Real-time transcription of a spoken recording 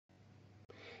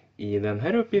I den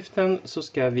här uppgiften så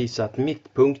ska jag visa att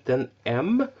mittpunkten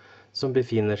M som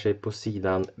befinner sig på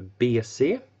sidan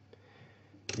BC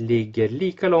ligger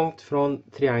lika långt från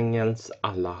triangelns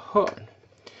alla hörn.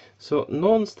 Så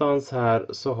någonstans här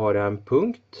så har jag en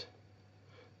punkt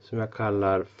som jag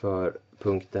kallar för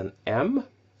punkten M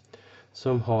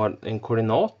som har en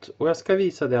koordinat, och jag ska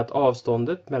visa det att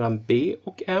avståndet mellan B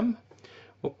och M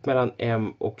och mellan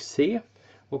M och C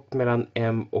och mellan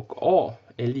M och A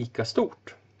är lika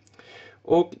stort.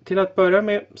 Och till att börja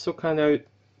med så kan jag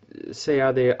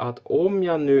säga det att om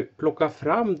jag nu plockar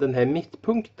fram den här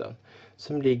mittpunkten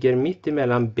som ligger mitt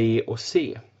emellan B och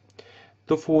C,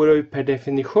 då får jag ju per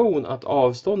definition att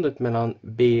avståndet mellan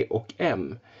B och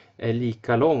M är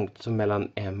lika långt som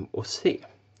mellan M och C.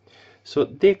 Så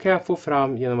det kan jag få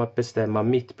fram genom att bestämma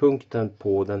mittpunkten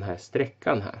på den här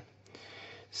sträckan här.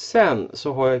 Sen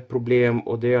så har jag ett problem,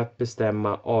 och det är att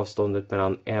bestämma avståndet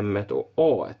mellan M1 och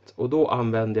A1. Och då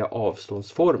använder jag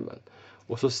avståndsformen.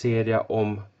 Och så ser jag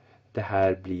om det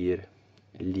här blir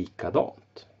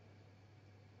likadant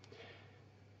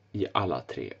i alla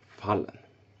tre fallen.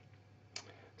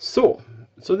 Så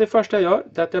det första jag gör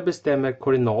är att jag bestämmer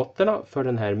koordinaterna för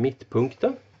den här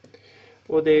mittpunkten.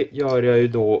 Och det gör jag ju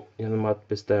då genom att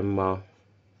bestämma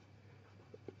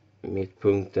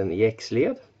mittpunkten i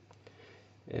x-led.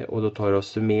 Och då tar jag och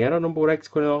summerar de båda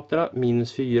x-koordinaterna.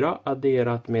 Minus 4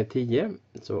 adderat med 10.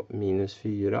 Så minus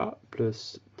 4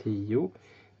 plus 10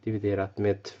 dividerat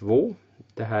med 2.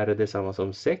 Det här är detsamma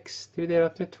som 6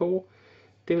 dividerat med 2.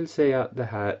 Det vill säga det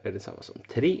här är detsamma som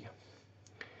 3.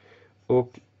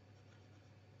 Och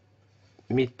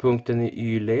mittpunkten i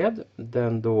y-led,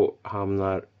 den då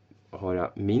har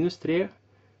jag minus 3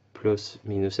 plus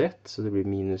minus 1. Så det blir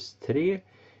minus 3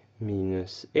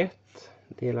 minus 1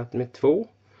 delat med 2.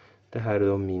 Det här är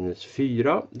då minus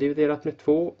 4 dividerat med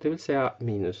 2, det vill säga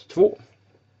minus 2.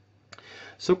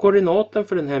 Så koordinaten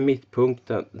för den här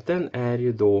mittpunkten, den är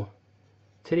ju då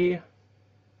 3,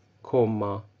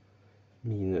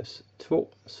 minus 2.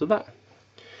 Sådär.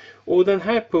 Och den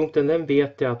här punkten, den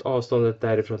vet jag att avståndet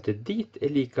därifrån till dit är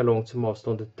lika långt som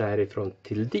avståndet därifrån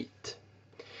till dit.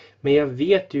 Men jag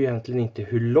vet ju egentligen inte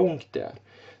hur långt det är.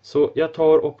 Så jag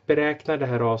tar och beräknar det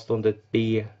här avståndet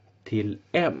B till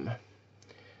M.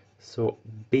 Så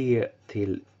B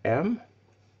till M,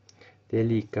 det är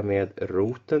lika med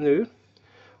roten ur.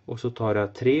 Och så tar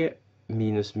jag 3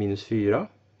 minus minus 4.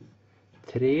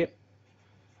 3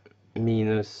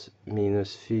 minus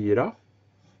minus 4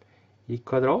 i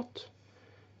kvadrat.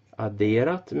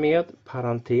 Adderat med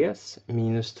parentes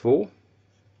minus 2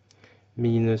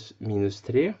 minus minus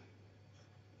 3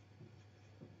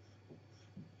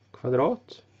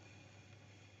 kvadrat.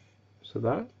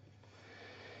 Sådär.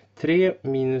 3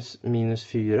 minus minus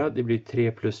 4, det blir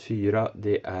 3 plus 4,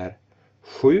 det är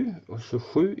 7. Och så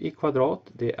 7 i kvadrat,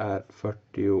 det är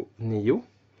 49.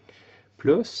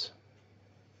 Plus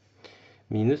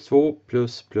minus 2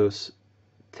 plus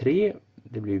 3,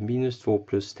 det blir minus 2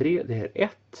 plus 3, det är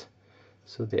 1.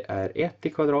 Så det är 1 i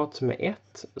kvadrat som är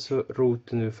 1. Så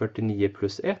roten ur 49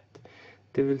 plus 1,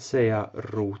 det vill säga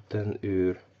roten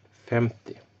ur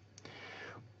 50.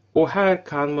 Och här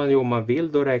kan man ju, om man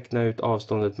vill, då räkna ut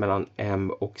avståndet mellan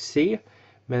M och C.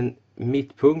 Men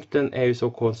mittpunkten är ju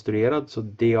så konstruerad så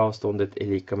det avståndet är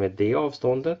lika med det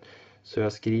avståndet. Så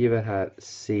jag skriver här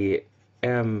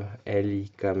CM är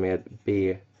lika med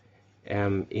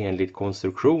BM enligt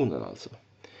konstruktionen alltså.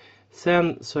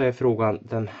 Sen så är frågan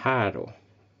den här då.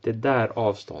 Det där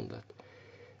avståndet.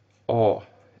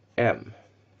 AM.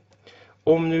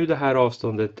 Om nu det här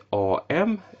avståndet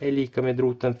AM är lika med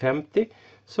roten 50,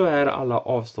 så är alla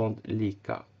avstånd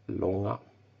lika långa.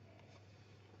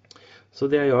 Så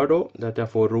det jag gör då är att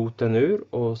jag får roten ur,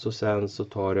 och så sen så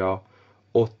tar jag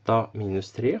 8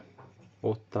 minus 3.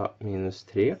 8 minus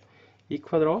 3 i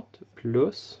kvadrat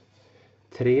plus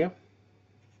 3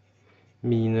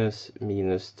 minus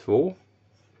minus 2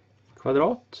 i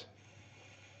kvadrat.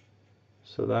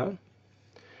 Sådär.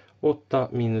 8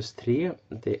 minus 3,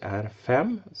 det är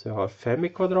 5. Så jag har 5 i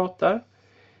kvadrat där.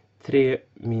 3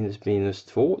 minus minus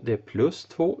 2, det är plus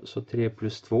 2. Så 3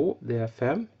 plus 2, det är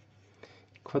 5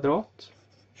 i kvadrat.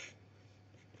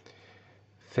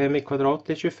 5 i kvadrat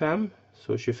är 25.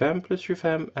 Så 25 plus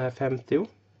 25 är 50.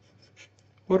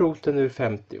 Och roten ur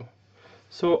 50.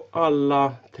 Så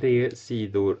alla tre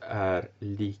sidor är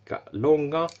lika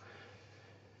långa.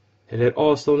 Eller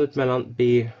avståndet mellan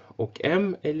B och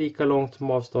M är lika långt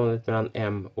som avståndet mellan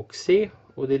M och C.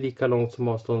 Och det är lika långt som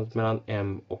avståndet mellan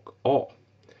M och A.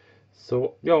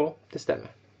 Så ja, det stämmer.